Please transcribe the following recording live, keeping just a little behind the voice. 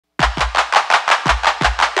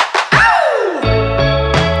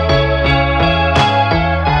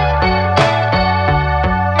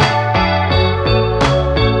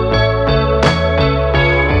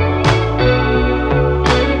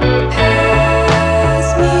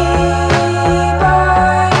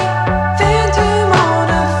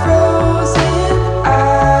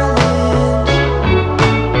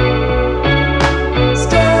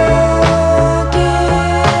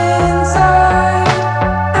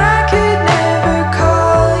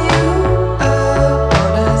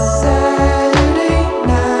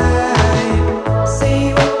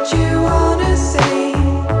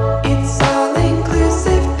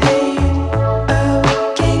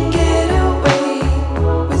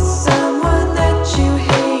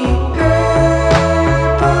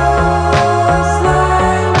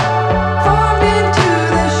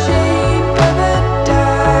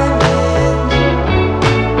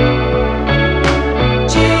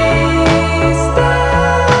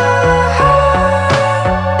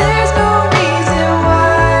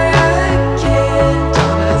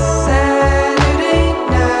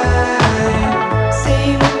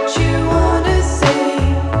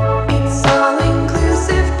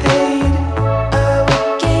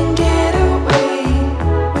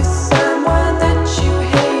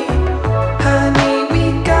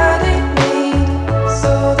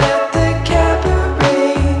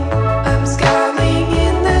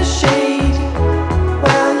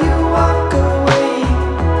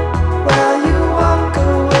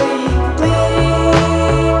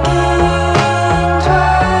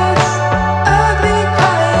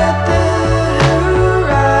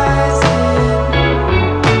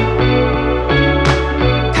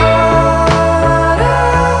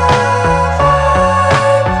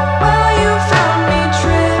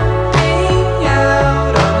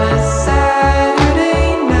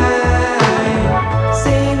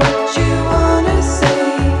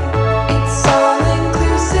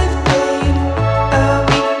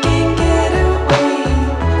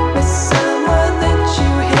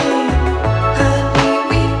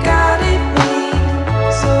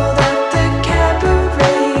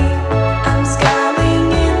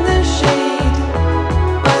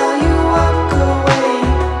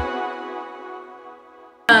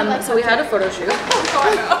photo shoot.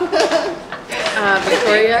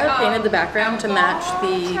 Victoria painted the background to match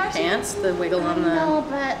the pants, the wiggle on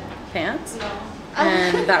the pants.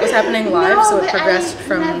 And that was happening live, so it progressed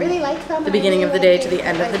from the beginning of the day to the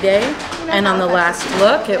end of the day. And on the last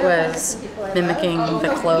look, it was mimicking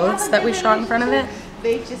the clothes that we shot in front of it.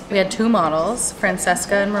 We had 2 models,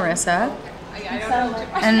 Francesca and Marissa.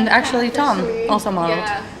 And actually Tom also modeled.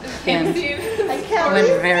 And it went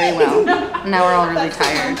very well. Now we're all really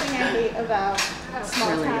tired. Really,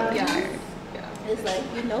 really tired.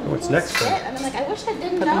 What's next then? And I'm like, I wish I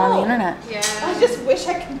didn't Put them on the internet. Yeah. I just wish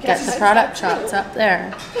I could get the product shots up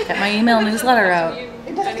there. Get my email newsletter out.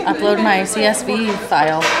 Upload my CSV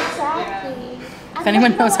file. Exactly. If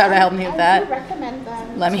anyone knows how to help me with that,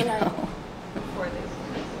 let me know.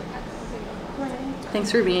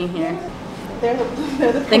 Thanks for being here.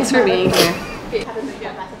 Thanks for being here.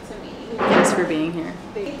 Thanks for being here.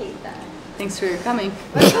 Thanks for coming.